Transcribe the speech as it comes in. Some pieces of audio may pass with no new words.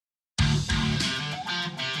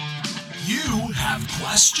You have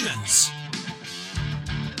questions.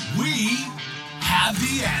 We have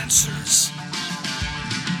the answers.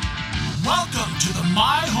 Welcome to the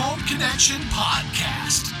My Home Connection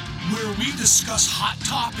podcast, where we discuss hot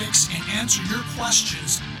topics and answer your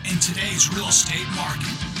questions in today's real estate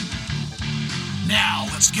market. Now,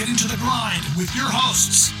 let's get into the grind with your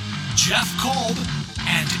hosts, Jeff Kolb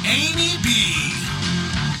and Amy B.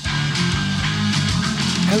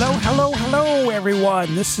 Hello,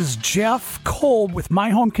 everyone. This is Jeff Kolb with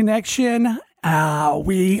My Home Connection.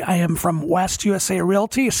 I am from West USA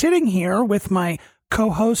Realty, sitting here with my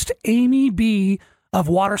co-host, Amy B. of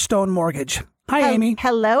Waterstone Mortgage. Hi, Amy.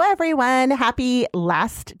 Hello, everyone. Happy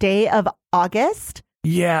last day of August.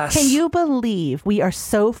 Yes. Can you believe we are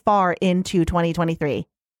so far into 2023?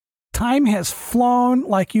 Time has flown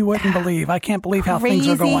like you wouldn't believe. I can't believe how things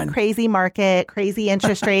are going. Crazy market, crazy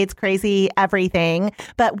interest rates, crazy everything.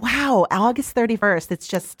 But wow, August 31st, it's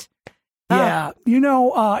just... Yeah. You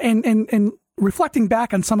know, and reflecting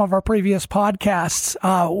back on some of our previous podcasts,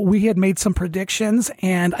 we had made some predictions,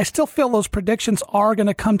 and I still feel those predictions are going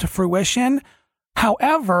to come to fruition.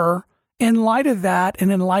 However, in light of that, and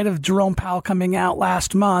in light of Jerome Powell coming out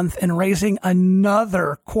last month and raising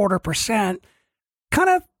another 0.25%, kind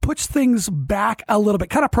of puts things back a little bit,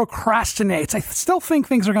 kind of procrastinates. I still think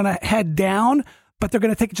things are going to head down, but they're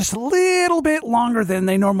going to take just a little bit longer than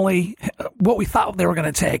they normally, what we thought they were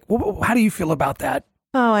going to take. How do you feel about that?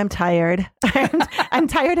 Oh, I'm tired. I'm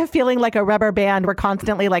tired of feeling like a rubber band. We're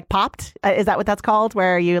constantly like popped. Is that what that's called?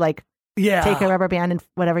 Where you like take a rubber band and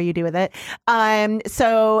whatever you do with it.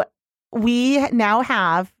 So we now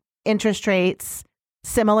have interest rates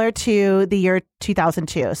similar to the year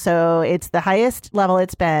 2002. So it's the highest level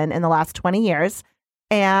it's been in the last 20 years.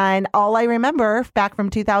 And all I remember back from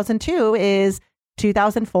 2002 is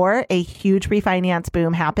 2004, a huge refinance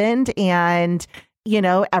boom happened and, you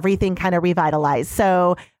know, everything kind of revitalized.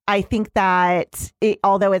 So I think that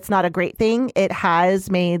although it's not a great thing, it has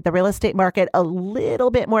made the real estate market a little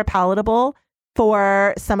bit more palatable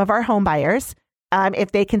for some of our home buyers.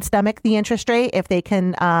 If they can stomach the interest rate, if they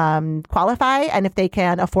can qualify, and if they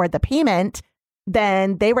can afford the payment,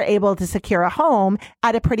 then they were able to secure a home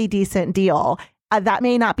at a pretty decent deal. That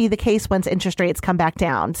may not be the case once interest rates come back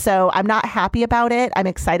down. So I'm not happy about it. I'm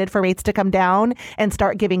excited for rates to come down and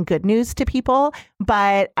start giving good news to people.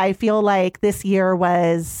 But I feel like this year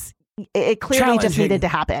it clearly just needed to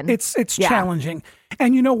happen. It's challenging.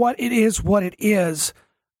 And you know what? It is what it is.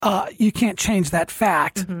 You can't change that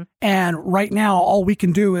fact. Mm-hmm. And right now, all we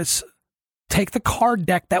can do is take the card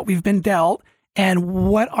deck that we've been dealt and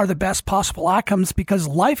what are the best possible outcomes, because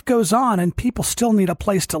life goes on and people still need a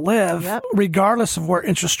place to live, regardless of where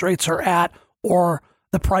interest rates are at or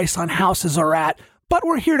the price on houses are at. But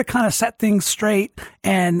we're here to kind of set things straight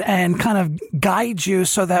and kind of guide you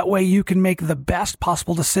so that way you can make the best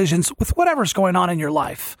possible decisions with whatever's going on in your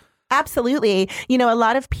life. Absolutely. You know, a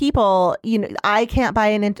lot of people, I can't buy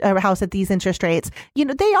a house at these interest rates.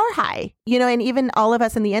 They are high, and even all of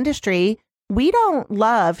us in the industry, we don't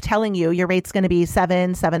love telling you your rate's going to be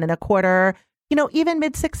 7.25, even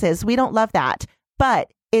mid sixes. We don't love that,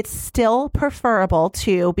 but it's still preferable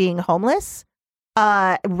to being homeless,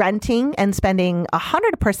 renting and spending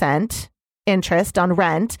 100% interest on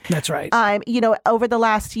rent. That's right. Over the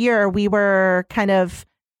last year, we were kind of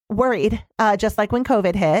worried, just like when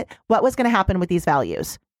COVID hit, what was going to happen with these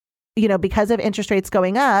values. Because of interest rates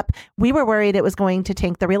going up, we were worried it was going to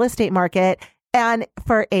tank the real estate market. And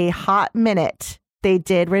for a hot minute, they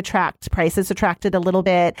did retract. Prices retracted a little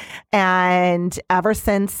bit. And ever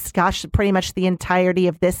since, pretty much the entirety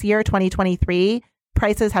of this year, 2023,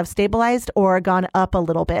 prices have stabilized or gone up a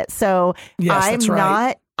little bit. So yes,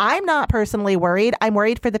 I'm not personally worried. I'm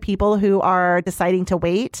worried for the people who are deciding to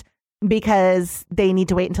wait because they need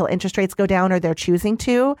to wait until interest rates go down, or they're choosing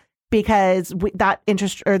to, because that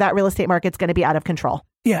interest or that real estate market's going to be out of control.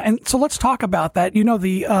 Yeah. And so let's talk about that.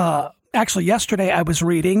 Actually yesterday I was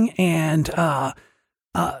reading and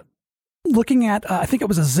looking at, I think it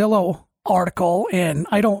was a Zillow article, and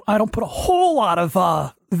I don't put a whole lot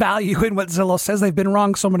of value in what Zillow says. They've been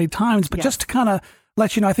wrong so many times, but just to kind of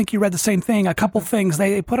let you know, I think you read the same thing, a couple things.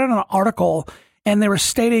 They put out an article and they were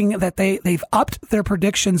stating that they've upped their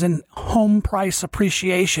predictions in home price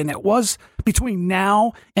appreciation. It was between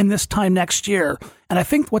now and this time next year. And I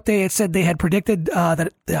think what they had said, they had predicted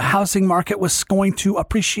that the housing market was going to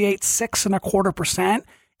appreciate 6.25%.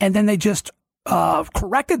 And then they just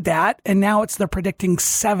corrected that. And now they're predicting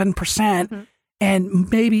 7% and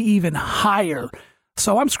maybe even higher.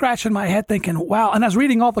 So I'm scratching my head thinking, wow. And I was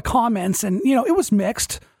reading all the comments and, it was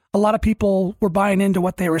mixed. A lot of people were buying into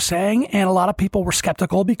what they were saying, and a lot of people were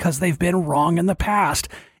skeptical because they've been wrong in the past.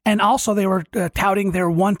 And also they were touting their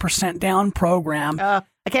 1% down program.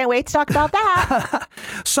 I can't wait to talk about that.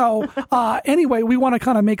 So anyway, we want to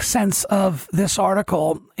kind of make sense of this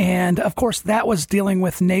article. And of course, that was dealing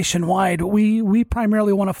with nationwide. We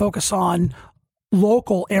primarily want to focus on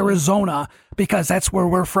local Arizona because that's where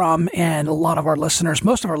we're from. And a lot of our listeners,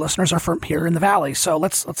 most of our listeners are from here in the Valley. So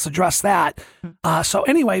let's address that. So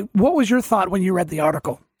anyway, what was your thought when you read the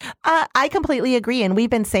article? I completely agree. And we've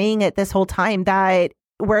been saying it this whole time that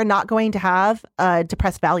we're not going to have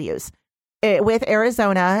depressed values with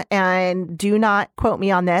Arizona. And do not quote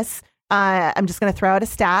me on this. I'm just going to throw out a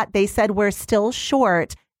stat. They said we're still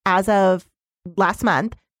short as of last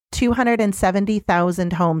month,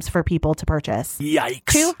 270,000 homes for people to purchase.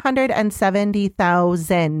 Yikes.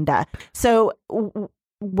 270,000. So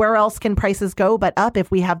where else can prices go but up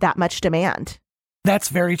if we have that much demand? That's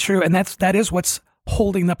very true. And that is what's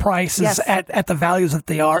holding the prices at the values that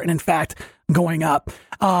they are. And in fact, going up.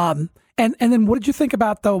 And then what did you think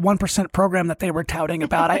about the 1% program that they were touting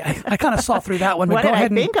about? I kind of saw through that one. What did I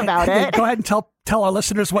think about it? Go ahead and tell our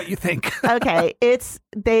listeners what you think. Okay.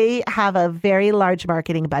 They have a very large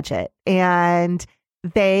marketing budget and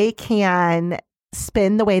they can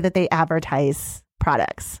spin the way that they advertise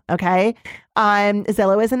products. Okay.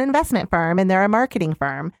 Zillow is an investment firm and they're a marketing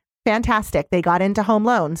firm. Fantastic. They got into home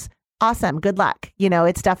loans. Awesome. Good luck.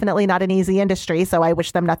 It's definitely not an easy industry, so I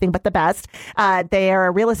wish them nothing but the best.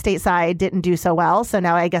 Their real estate side didn't do so well, so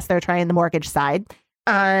now I guess they're trying the mortgage side.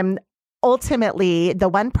 Ultimately, the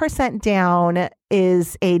 1% down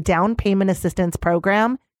is a down payment assistance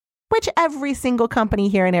program, which every single company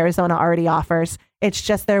here in Arizona already offers. It's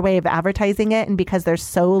just their way of advertising it, and because they're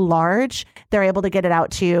so large, they're able to get it out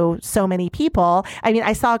to so many people. I mean,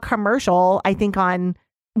 I saw a commercial, I think on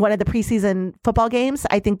one of the preseason football games.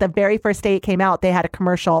 I think the very first day it came out, they had a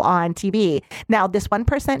commercial on TV. Now, this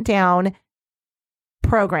 1% down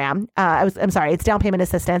program, it's down payment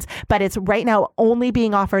assistance, but it's right now only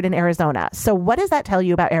being offered in Arizona. So what does that tell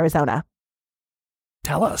you about Arizona?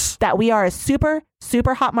 Tell us. That we are a super,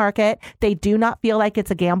 super hot market. They do not feel like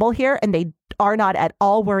it's a gamble here, and they are not at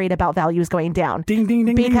all worried about values going down. Ding, ding,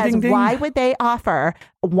 ding, because ding, ding, ding. Why would they offer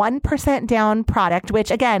 1% down product, which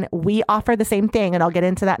again, we offer the same thing, and I'll get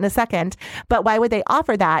into that in a second. But why would they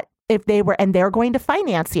offer that if they were, and they're going to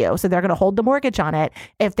finance you, so they're going to hold the mortgage on it.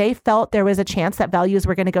 If they felt there was a chance that values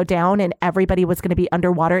were going to go down and everybody was going to be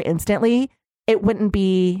underwater instantly, it wouldn't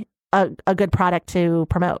be a good product to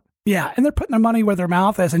promote. Yeah, and they're putting their money where their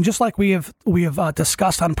mouth is. And just like we have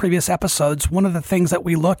discussed on previous episodes, one of the things that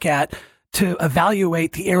we look at to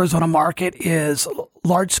evaluate the Arizona market is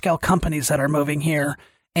large-scale companies that are moving here.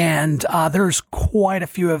 And there's quite a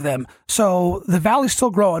few of them. So the Valley's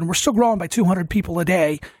still growing. We're still growing by 200 people a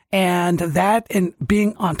day. And that, and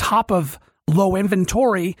being on top of low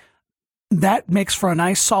inventory, that makes for a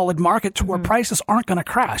nice solid market to where prices aren't going to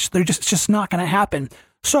crash. It's just not going to happen.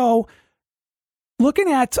 So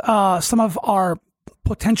looking at some of our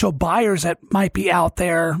potential buyers that might be out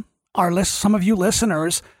there, some of you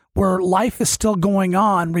listeners, where life is still going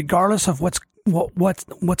on, regardless of what's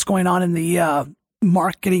going on in the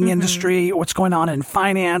marketing industry, what's going on in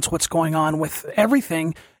finance, what's going on with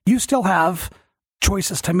everything, you still have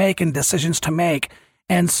choices to make and decisions to make.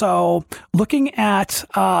 And so looking at,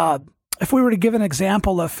 if we were to give an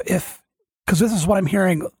example of because this is what I'm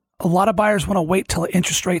hearing, a lot of buyers want to wait till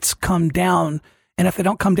interest rates come down. And if they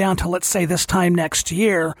don't come down till, let's say, this time next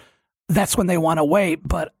year, that's when they want to wait.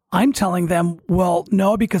 But I'm telling them, well,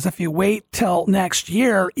 no, because if you wait till next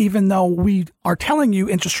year, even though we are telling you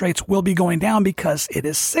interest rates will be going down because it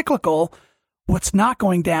is cyclical, what's not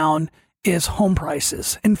going down is home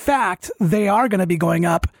prices. In fact, they are going to be going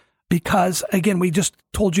up because, again, we just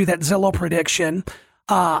told you that Zillow prediction.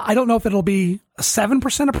 I don't know if it'll be a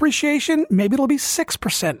 7% appreciation. Maybe it'll be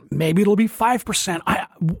 6%. Maybe it'll be 5%.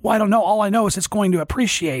 I don't know. All I know is it's going to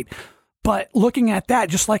appreciate. But looking at that,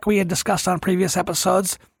 just like we had discussed on previous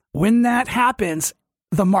episodes, when that happens,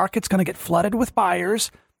 the market's going to get flooded with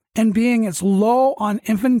buyers. And being as low on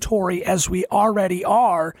inventory as we already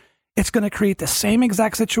are, it's going to create the same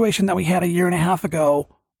exact situation that we had a year and a half ago,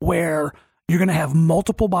 where you're going to have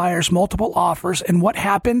multiple buyers, multiple offers. And what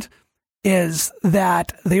happened is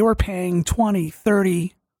that they were paying $20,000,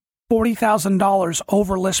 $30,000, $40,000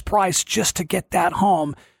 over list price just to get that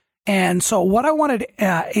home. And so what I wanted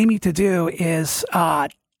Amy to do is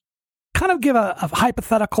kind of give a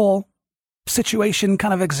hypothetical situation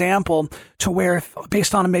kind of example to where, if,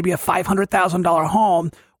 based on maybe a $500,000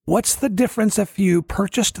 home, what's the difference if you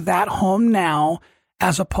purchased that home now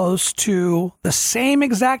as opposed to the same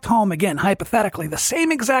exact home, again, hypothetically, the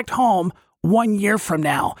same exact home 1 year from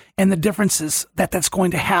now, and the differences that's going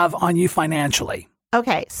to have on you financially.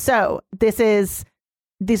 Okay, so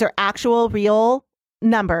these are actual real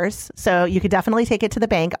numbers. So you could definitely take it to the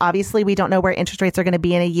bank. Obviously, we don't know where interest rates are going to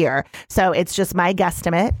be in a year. So it's just my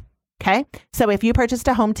guesstimate. Okay. So if you purchased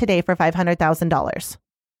a home today for $500,000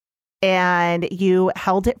 and you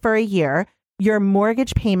held it for a year, your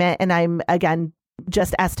mortgage payment, and I'm again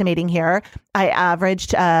just estimating here, I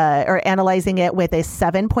averaged or analyzing it with a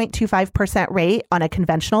 7.25% rate on a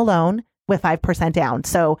conventional loan with 5% down.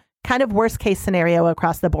 So kind of worst case scenario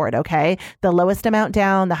across the board. Okay. The lowest amount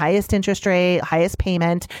down, the highest interest rate, highest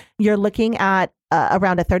payment. You're looking at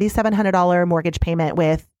around a $3,700 mortgage payment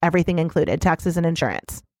with everything included, taxes and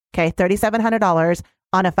insurance. Okay. $3,700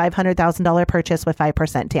 on a $500,000 purchase with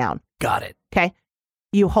 5% down. Got it. Okay.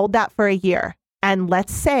 You hold that for a year. And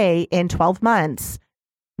let's say in 12 months,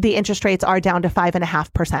 the interest rates are down to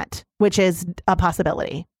 5.5%, which is a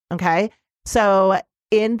possibility. Okay. So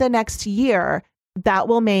in the next year, that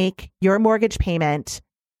will make your mortgage payment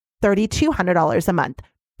 $3,200 a month.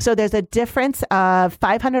 So there's a difference of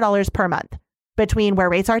 $500 per month between where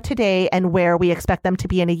rates are today and where we expect them to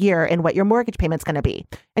be in a year and what your mortgage payment's going to be.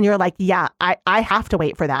 And you're like, yeah, I have to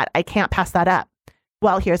wait for that. I can't pass that up.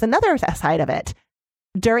 Well, here's another side of it.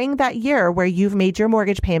 During that year where you've made your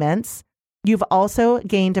mortgage payments, you've also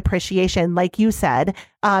gained appreciation. Like you said,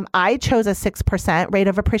 I chose a 6% rate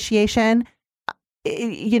of appreciation.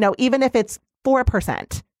 Even if it's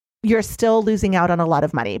 4%, you're still losing out on a lot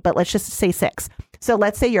of money, but let's just say 6. So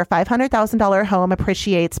let's say your $500,000 home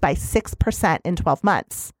appreciates by 6% in 12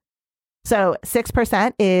 months. So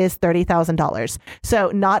 6% is $30,000.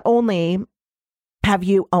 So not only have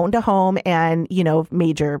you owned a home and,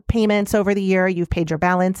 made your payments over the year, you've paid your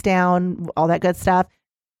balance down, all that good stuff.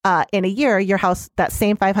 In a year, your house, that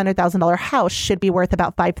same $500,000 house should be worth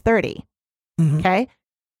about $530,000. Mm-hmm. Okay.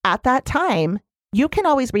 At that time, you can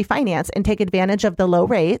always refinance and take advantage of the low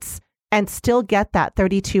rates and still get that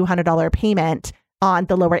 $3,200 payment on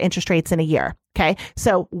the lower interest rates in a year. Okay.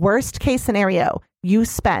 So worst case scenario, you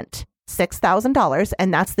spent $6,000,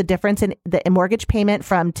 and that's the difference in the mortgage payment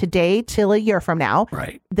from today till a year from now.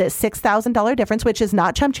 Right. The $6,000 difference, which is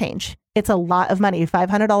not chump change. It's a lot of money.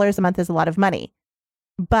 $500 a month is a lot of money.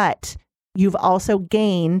 But you've also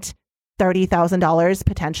gained $30,000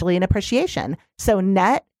 potentially in appreciation. So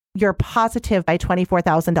net, you're positive by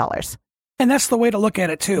 $24,000. And that's the way to look at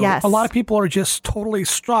it too. Yes. A lot of people are just totally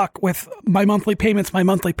struck with my monthly payments,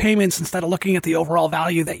 instead of looking at the overall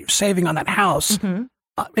value that you're saving on that house. Mm-hmm.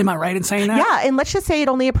 Am I right in saying that? Yeah. And let's just say it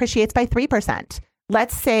only appreciates by 3%.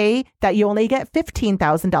 Let's say that you only get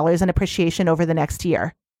 $15,000 in appreciation over the next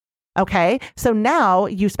year. Okay. So now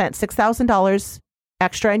you spent $6,000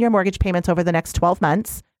 extra in your mortgage payments over the next 12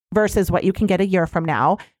 months versus what you can get a year from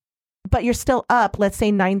now. But you're still up, let's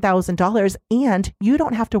say $9,000, and you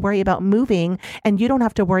don't have to worry about moving, and you don't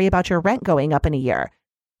have to worry about your rent going up in a year.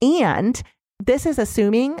 And this is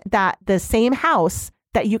assuming that the same house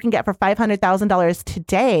that you can get for $500,000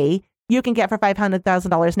 today, you can get for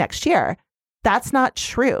 $500,000 next year. That's not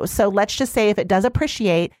true. So let's just say if it does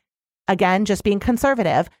appreciate, again, just being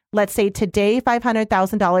conservative, let's say today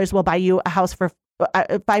 $500,000 will buy you a house for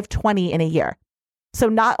 $520,000 in a year. So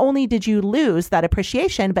not only did you lose that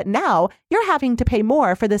appreciation, but now you're having to pay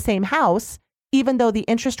more for the same house, even though the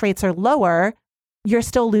interest rates are lower, you're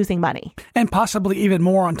still losing money. And possibly even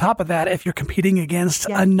more on top of that, if you're competing against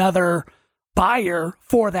another buyer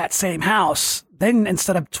for that same house, then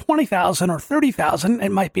instead of $20,000 or $30,000,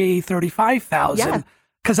 it might be $35,000. Yeah.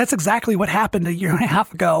 Because that's exactly what happened a year and a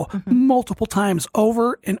half ago, multiple times,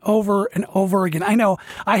 over and over and over again. I know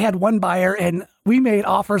I had one buyer and we made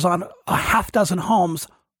offers on a half dozen homes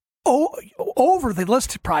over the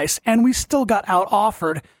listed price, and we still got out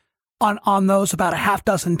offered on those about a half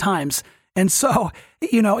dozen times. And so,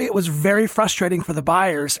 it was very frustrating for the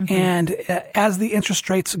buyers. Mm-hmm. And as the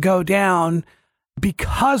interest rates go down,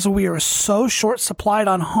 because we are so short supplied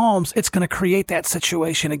on homes, it's going to create that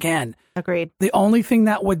situation again. Agreed. The only thing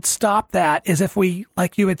that would stop that is if we,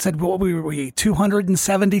 like you had said, what were we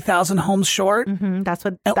 270,000 homes short? Mm-hmm. That's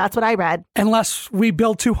what I read. Unless we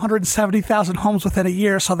build 270,000 homes within a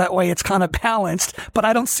year, so that way it's kind of balanced. But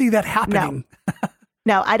I don't see that happening.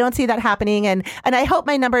 No, I don't see that happening. And I hope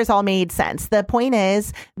my numbers all made sense. The point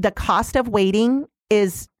is, the cost of waiting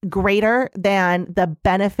is greater than the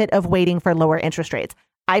benefit of waiting for lower interest rates.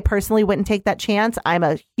 I personally wouldn't take that chance. I'm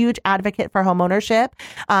a huge advocate for homeownership.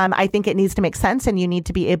 I think it needs to make sense, and you need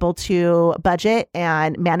to be able to budget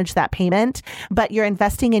and manage that payment. But you're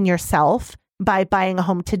investing in yourself by buying a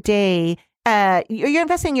home today. You're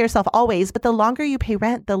investing in yourself always, but the longer you pay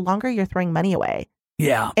rent, the longer you're throwing money away.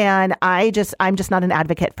 Yeah. And I'm just not an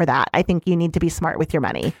advocate for that. I think you need to be smart with your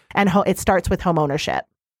money, and it starts with home ownership.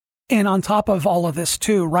 And on top of all of this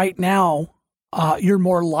too, right now, you're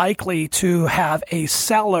more likely to have a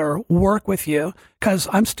seller work with you, because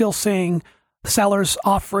I'm still seeing sellers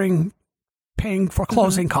paying for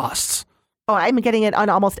closing costs. Oh, I'm getting it on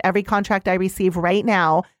almost every contract I receive right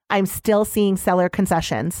now. I'm still seeing seller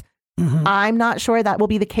concessions. Mm-hmm. I'm not sure that will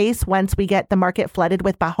be the case once we get the market flooded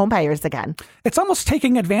with home buyers again. It's almost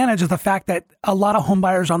taking advantage of the fact that a lot of home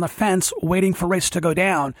buyers on the fence waiting for rates to go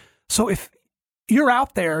down. So if you're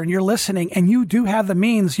out there and you're listening and you do have the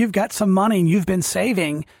means, you've got some money and you've been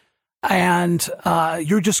saving, and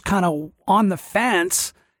you're just kind of on the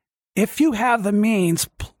fence, if you have the means,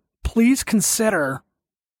 please consider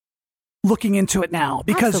looking into it now,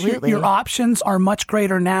 because your options are much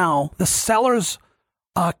greater now. The seller's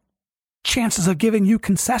chances of giving you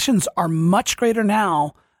concessions are much greater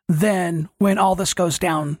now than when all this goes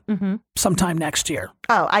down sometime next year.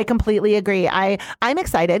 Oh, I completely agree. I'm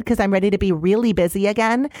excited because I'm ready to be really busy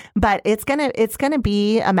again, but it's gonna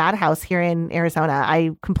be a madhouse here in Arizona.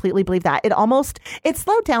 I completely believe that. It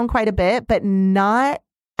slowed down quite a bit, but not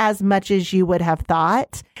as much as you would have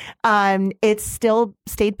thought. It's still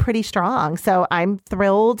stayed pretty strong. So I'm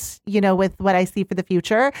thrilled, with what I see for the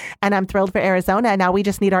future, and I'm thrilled for Arizona. Now we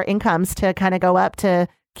just need our incomes to kind of go up to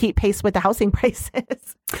keep pace with the housing prices.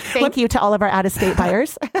 Thank you to all of our out-of-state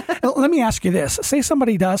buyers. Let me ask you this. Say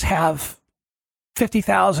somebody does have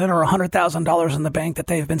 $50,000 or $100,000 in the bank that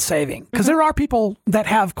they've been saving, because there are people that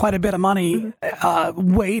have quite a bit of money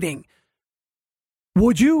waiting.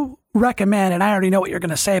 Would you recommend, and I already know what you're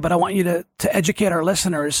going to say, but I want you to educate our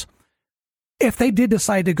listeners, if they did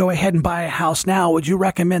decide to go ahead and buy a house now, would you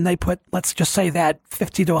recommend they put, let's just say, that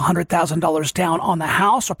 $50,000 to $100,000 down on the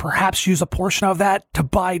house, or perhaps use a portion of that to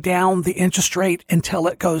buy down the interest rate until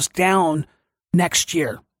it goes down next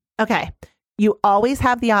year? Okay. You always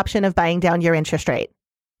have the option of buying down your interest rate,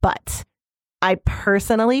 but I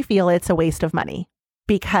personally feel it's a waste of money,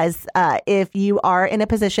 because if you are in a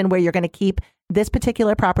position where you're going to keep this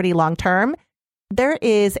particular property long term, there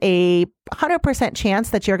is a 100% chance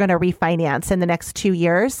that you're going to refinance in the next 2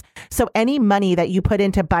 years. So any money that you put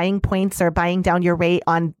into buying points or buying down your rate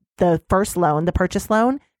on the first loan, the purchase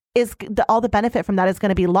loan, all the benefit from that is going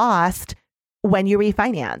to be lost when you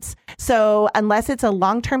refinance. So unless it's a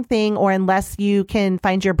long-term thing, or unless you can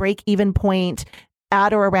find your break-even point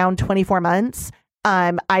at or around 24 months,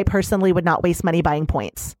 I personally would not waste money buying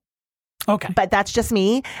points. Okay. But that's just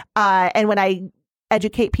me. And when I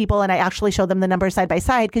educate people and I actually show them the numbers side by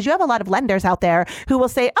side, because you have a lot of lenders out there who will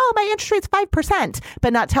say, oh, my interest rate's 5%,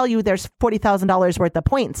 but not tell you there's $40,000 worth of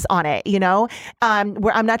points on it.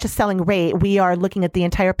 Where I'm not just selling rate. We are looking at the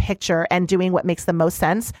entire picture and doing what makes the most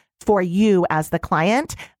sense for you as the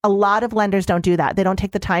client. A lot of lenders don't do that. They don't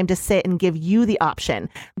take the time to sit and give you the option.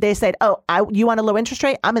 They said, oh, you want a low interest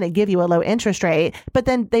rate? I'm going to give you a low interest rate. But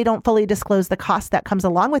then they don't fully disclose the cost that comes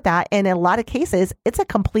along with that. And in a lot of cases, it's a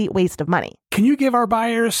complete waste of money. Can you give our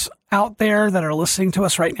buyers out there that are listening to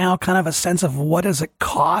us right now kind of a sense of what does it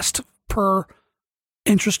cost per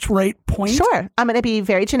interest rate point? Sure. I'm going to be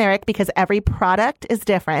very generic because every product is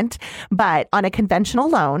different. But on a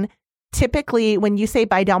conventional loan, typically, when you say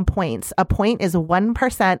buy down points, a point is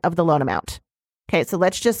 1% of the loan amount. Okay, so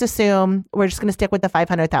let's just assume we're just going to stick with the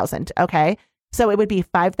 $500,000. Okay, so it would be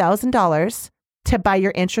 $5,000 to buy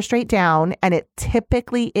your interest rate down, and it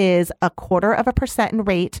typically is 0.25% in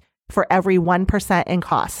rate for every 1% in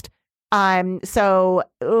cost. So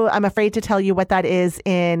I'm afraid to tell you what that is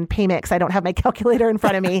in payment because I don't have my calculator in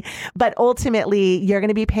front of me. But ultimately, you're going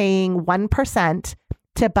to be paying 1%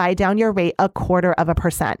 to buy down your rate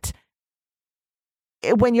 0.25%.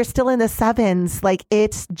 When you're still in the sevens,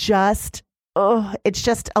 it's just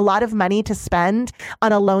a lot of money to spend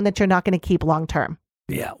on a loan that you're not going to keep long term.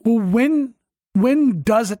 Yeah. Well, when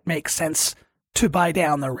does it make sense to buy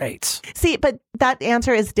down the rates? See, but that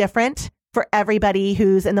answer is different for everybody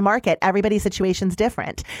who's in the market. Everybody's situation's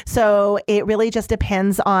different. So it really just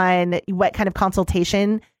depends on what kind of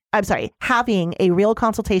consultation. Having a real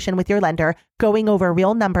consultation with your lender, going over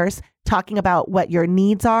real numbers, talking about what your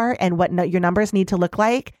needs are and what your numbers need to look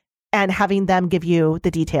like, and having them give you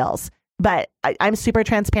the details. But I'm super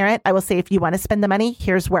transparent. I will say, if you want to spend the money,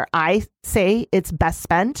 here's where I say it's best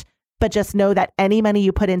spent. But just know that any money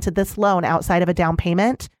you put into this loan outside of a down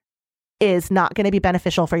payment is not going to be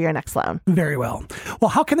beneficial for your next loan. Very well. Well,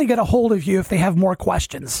 how can they get a hold of you if they have more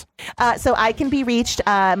questions? So I can be reached.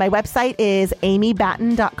 My website is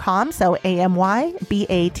amybattin.com. So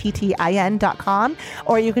AMYBATTIN.com.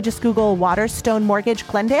 Or you could just Google Waterstone Mortgage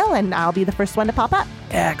Glendale and I'll be the first one to pop up.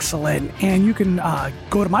 Excellent. And you can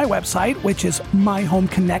go to my website, which is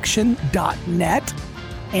myhomeconnection.net.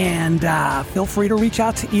 And feel free to reach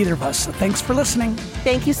out to either of us. So thanks for listening.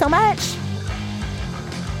 Thank you so much.